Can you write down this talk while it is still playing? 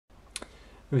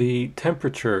The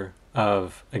temperature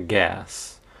of a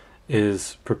gas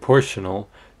is proportional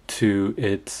to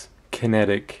its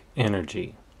kinetic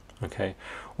energy. Okay,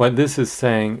 what this is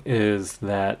saying is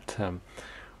that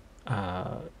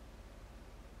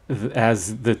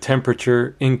as the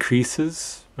temperature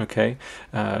increases, okay,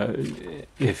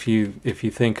 if you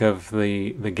think of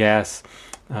the gas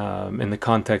in the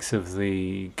context of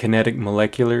the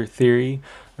kinetic-molecular theory,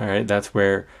 all right, that's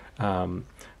where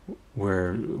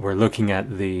we're looking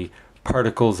at the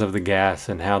particles of the gas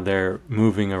and how they're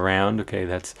moving around. Okay,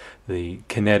 that's the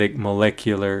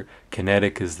kinetic-molecular.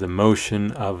 Kinetic is the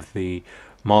motion of the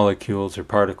molecules or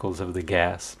particles of the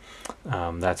gas.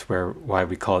 That's why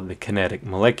we call it the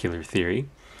kinetic-molecular theory.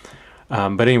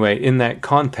 But anyway, in that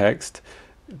context,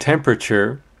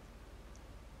 temperature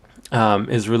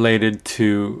is related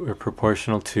to or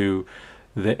proportional to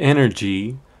the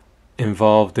energy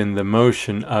involved in the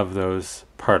motion of those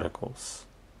particles.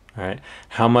 All right,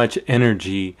 how much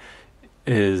energy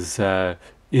is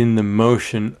in the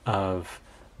motion of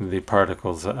the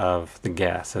particles of the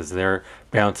gas as they're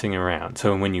bouncing around.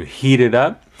 So when you heat it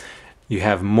up, you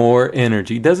have more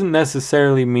energy. It doesn't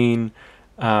necessarily mean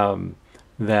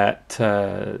that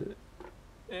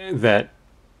that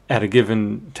at a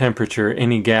given temperature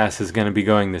any gas is going to be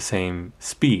going the same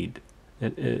speed.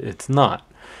 It's not,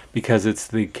 because it's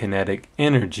the kinetic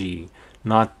energy,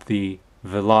 not the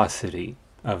velocity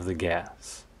of the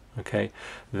gas, okay,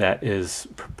 that is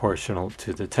proportional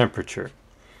to the temperature.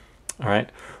 All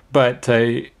right, but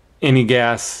any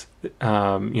gas,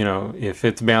 if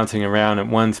it's bouncing around at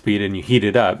one speed and you heat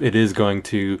it up, it is going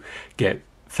to get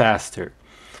faster.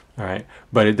 All right,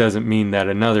 but it doesn't mean that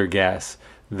another gas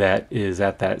that is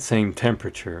at that same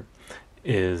temperature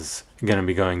is going to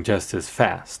be going just as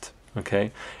fast.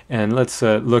 Okay, and let's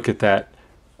look at that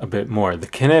a bit more. The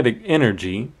kinetic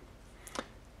energy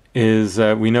is,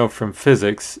 we know from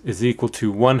physics, is equal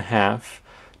to 1/2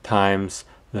 times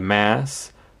the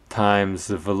mass times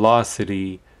the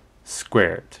velocity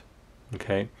squared.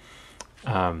 Okay,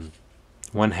 1/2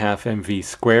 mv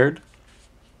squared.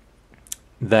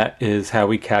 That is how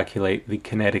we calculate the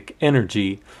kinetic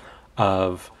energy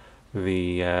of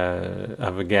the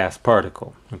of a gas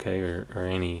particle. Okay, or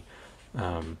any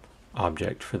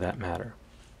object for that matter.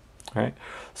 All right,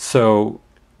 so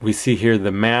we see here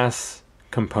the mass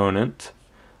component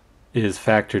is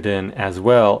factored in as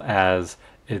well as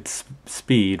its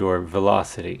speed or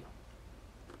velocity.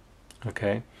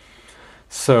 Okay,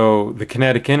 so the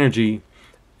kinetic energy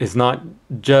is not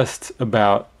just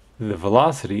about the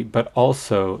velocity, but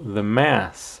also the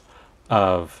mass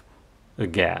of the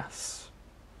gas.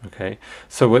 Okay,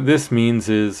 so what this means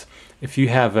is if you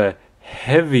have a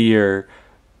heavier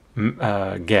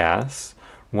gas,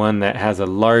 one that has a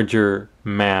larger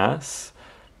mass,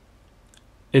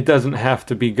 it doesn't have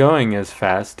to be going as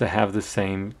fast to have the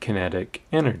same kinetic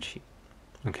energy.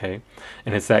 Okay,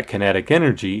 and it's that kinetic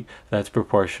energy that's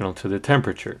proportional to the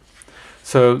temperature.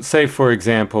 So say, for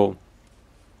example,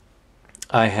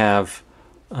 I have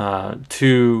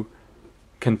 2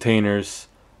 containers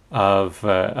of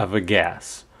a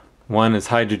gas. One is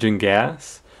hydrogen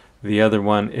gas, the other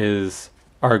one is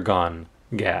argon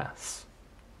gas.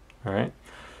 All right,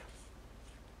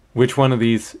 which one of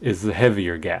these is the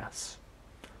heavier gas?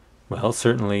 Well,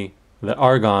 certainly the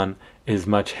argon is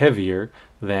much heavier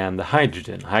than the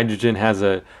hydrogen. Hydrogen has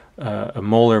a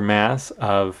molar mass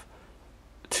of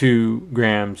 2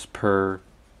 grams per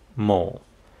mole,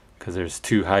 because there's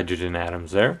 2 hydrogen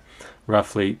atoms there,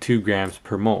 roughly 2 grams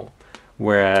per mole.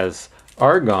 Whereas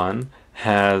argon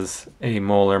has a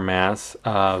molar mass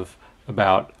of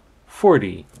about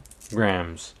 40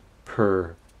 grams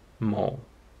per mole.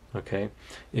 Okay,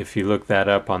 if you look that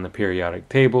up on the periodic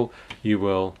table,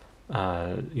 you'll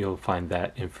find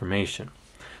that information.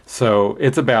 So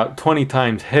it's about 20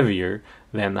 times heavier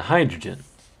than the hydrogen.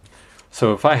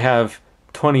 So if I have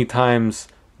 20 times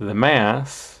the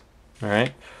mass, all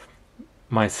right,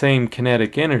 my same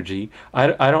kinetic energy,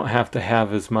 I don't have to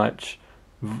have as much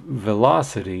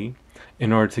velocity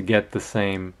in order to get the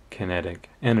same kinetic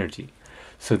energy.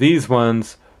 So these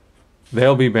ones,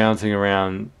 they'll be bouncing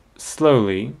around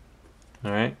slowly,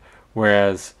 all right,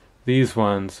 whereas these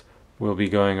ones will be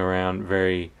going around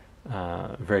very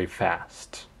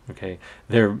fast. Okay,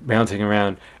 they're bouncing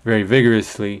around very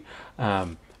vigorously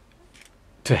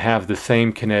to have the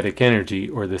same kinetic energy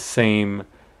or the same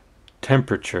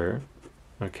temperature.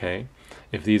 Okay,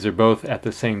 if these are both at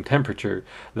the same temperature,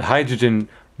 the hydrogen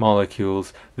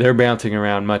molecules, they're bouncing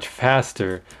around much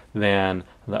faster than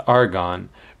the argon,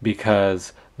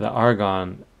 because the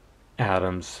argon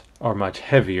atoms are much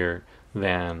heavier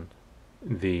than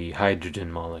the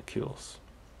hydrogen molecules.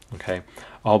 Okay,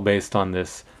 all based on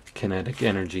this kinetic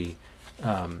energy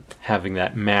having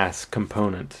that mass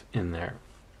component in there.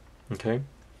 Okay.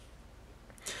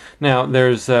 Now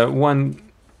there's one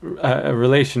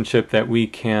relationship that we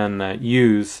can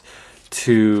use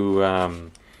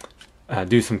to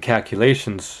do some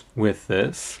calculations with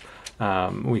this.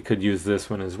 We could use this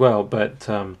one as well, but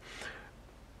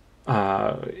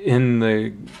in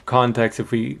the context,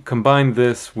 if we combine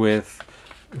this with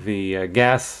the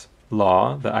gas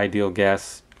law, the ideal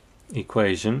gas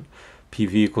equation,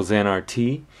 PV equals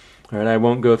nRT, all right, I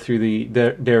won't go through the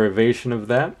derivation of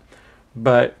that,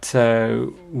 but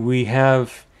we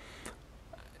have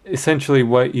essentially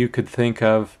what you could think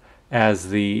of as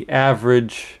the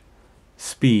average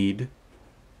speed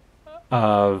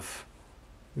of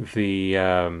the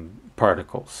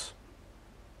particles.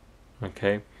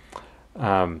 Okay,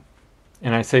 and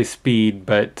I say speed,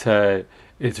 but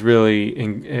it's really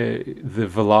the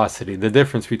velocity. The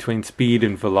difference between speed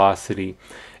and velocity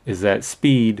is that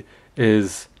speed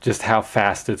is just how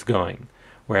fast it's going,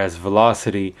 whereas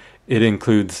velocity, it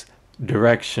includes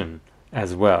direction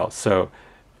as well. So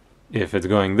if it's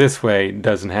going this way, it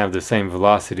doesn't have the same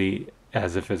velocity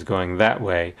as if it's going that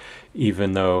way,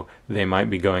 even though they might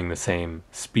be going the same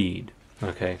speed.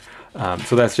 Okay,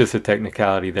 so that's just a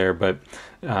technicality there, but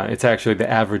it's actually the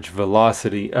average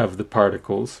velocity of the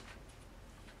particles.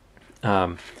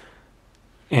 And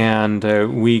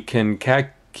we can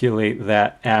calculate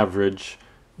that average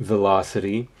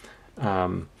velocity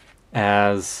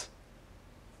as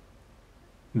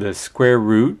the square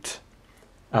root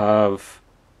of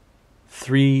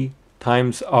 3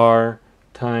 times R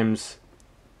times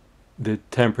the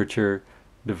temperature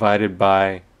divided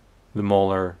by the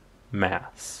molar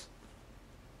mass.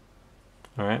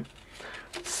 All right,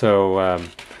 so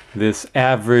this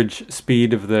average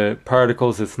speed of the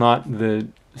particles, it's not the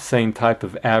same type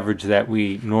of average that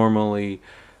we normally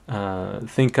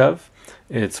think of.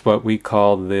 It's what we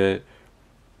call the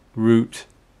root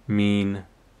mean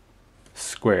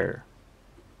square.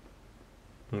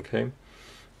 Okay,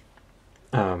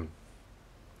 and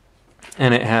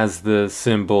it has the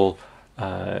symbol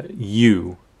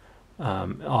U,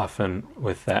 often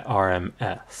with that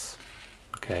RMS,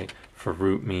 okay, for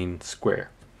root mean square.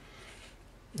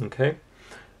 Okay,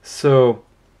 so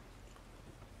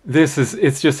this is,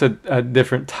 it's just a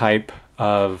different type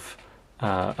of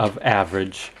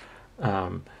average.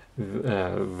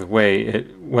 The way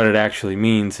what it actually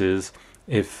means is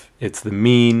if it's the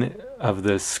mean of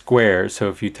the square, so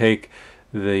if you take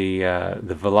the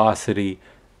velocity,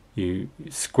 you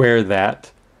square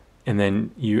that, and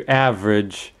then you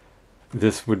average,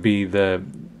 this would be the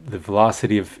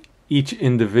velocity of each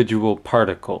individual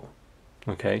particle.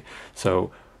 Okay,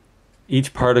 so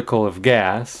each particle of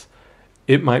gas,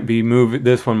 it might be moving,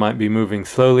 this one might be moving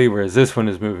slowly, whereas this one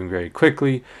is moving very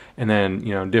quickly, and then,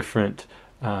 you know, different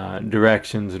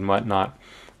directions and whatnot.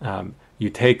 You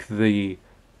take the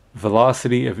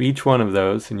velocity of each one of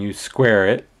those and you square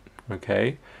it,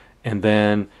 okay, and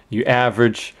then you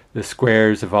average the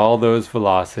squares of all those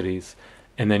velocities,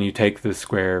 and then you take the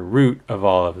square root of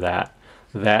all of that.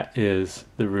 That is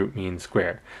the root mean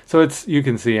square. So it's, you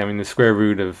can see, I mean, the square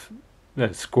root of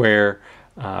the square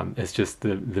is just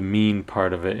the mean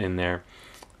part of it in there.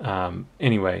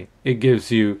 Anyway, it gives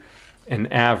you an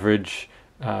average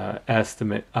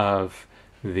estimate of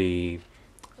the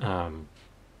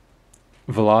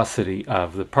velocity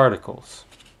of the particles.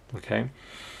 Okay,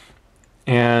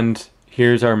 and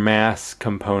here's our mass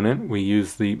component. We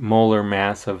use the molar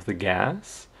mass of the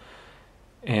gas,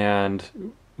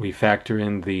 and we factor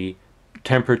in the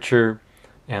temperature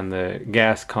and the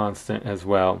gas constant as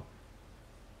well.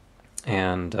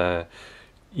 And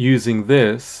using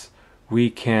this, we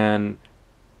can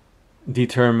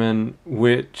determine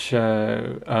which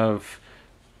of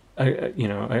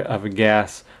a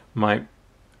gas might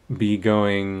be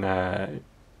going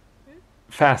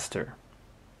faster.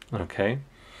 Okay,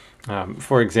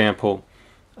 for example,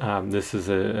 this is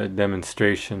a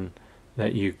demonstration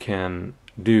that you can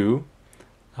do.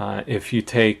 If you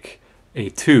take a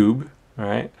tube, all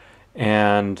right,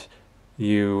 and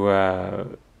you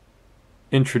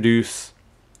introduce,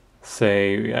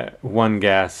 say, one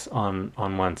gas on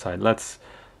one side. Let's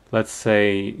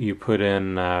say you put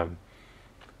in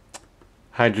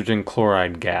hydrogen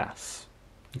chloride gas.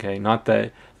 Okay, not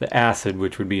the acid,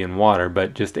 which would be in water,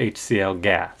 but just HCl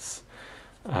gas.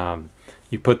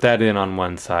 You put that in on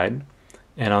one side,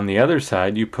 and on the other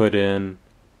side you put in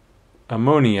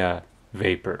ammonia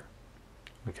vapor.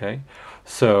 Okay,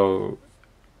 so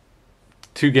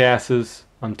two gases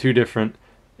on two different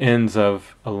ends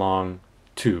of a long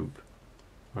tube.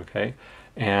 Okay,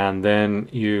 and then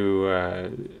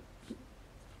you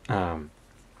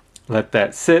let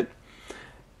that sit,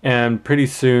 and pretty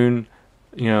soon,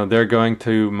 they're going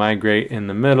to migrate in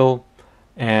the middle,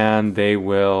 and they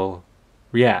will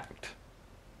react.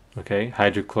 Okay,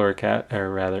 hydrochloric,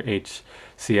 or rather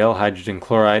HCl, hydrogen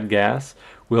chloride gas,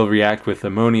 will react with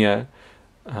ammonia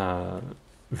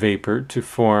vapor to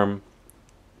form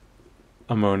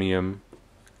ammonium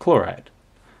chloride.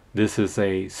 This is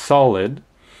a solid,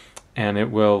 and it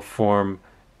will form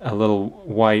a little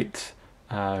white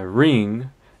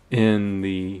ring in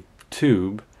the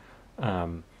tube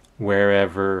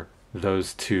wherever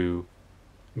those two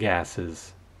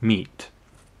gases meet.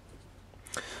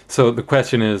 So the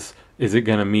question is it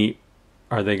going to meet,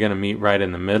 are they going to meet right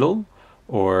in the middle,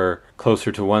 or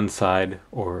closer to one side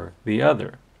or the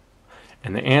other?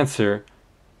 And the answer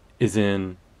is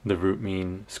in the root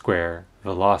mean square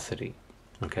velocity.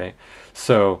 Okay,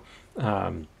 so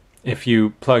if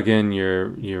you plug in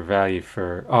your value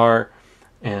for R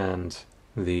and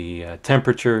the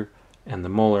temperature and the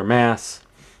molar mass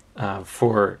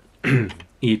for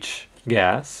each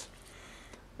gas,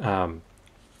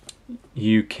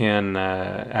 you can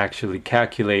actually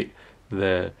calculate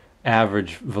the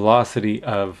average velocity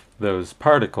of those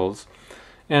particles.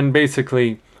 And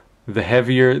basically, the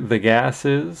heavier the gas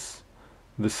is,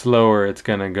 the slower it's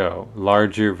going to go.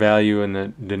 Larger value in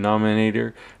the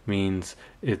denominator means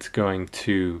it's going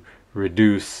to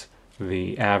reduce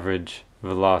the average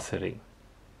velocity.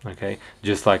 Okay,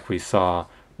 just like we saw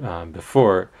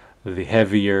before, the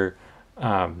heavier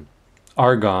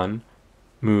argon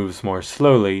moves more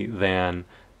slowly than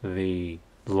the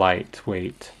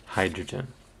lightweight hydrogen.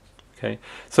 Okay,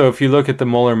 so if you look at the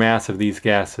molar mass of these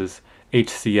gases,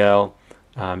 HCl,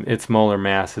 its molar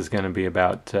mass is going to be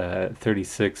about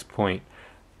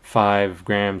 36.5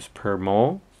 grams per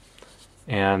mole,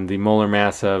 and the molar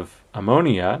mass of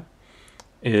ammonia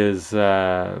is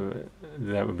that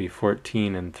would be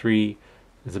 14 and 3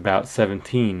 is about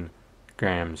 17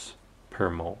 grams per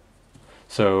mole.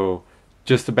 So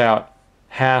just about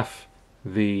half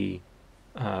the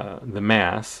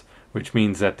mass, which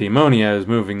means that the ammonia is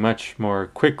moving much more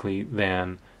quickly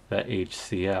than the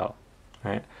HCl,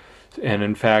 right? And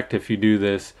in fact, if you do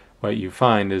this, what you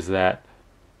find is that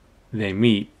they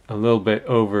meet a little bit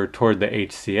over toward the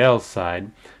HCl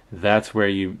side. That's where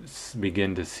you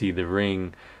begin to see the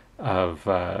ring of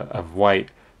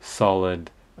white solid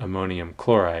ammonium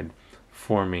chloride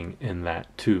forming in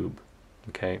that tube.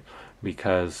 Okay,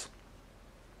 because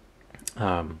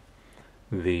the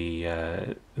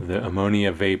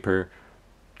ammonia vapor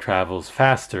travels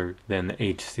faster than the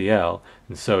HCl,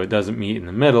 and so it doesn't meet in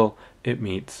the middle, it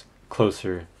meets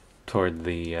closer toward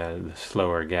the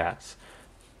slower gas.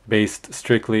 Based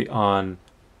strictly on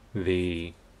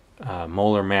the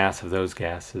molar mass of those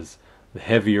gases, the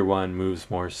heavier one moves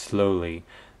more slowly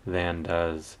than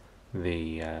does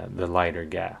the lighter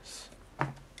gas.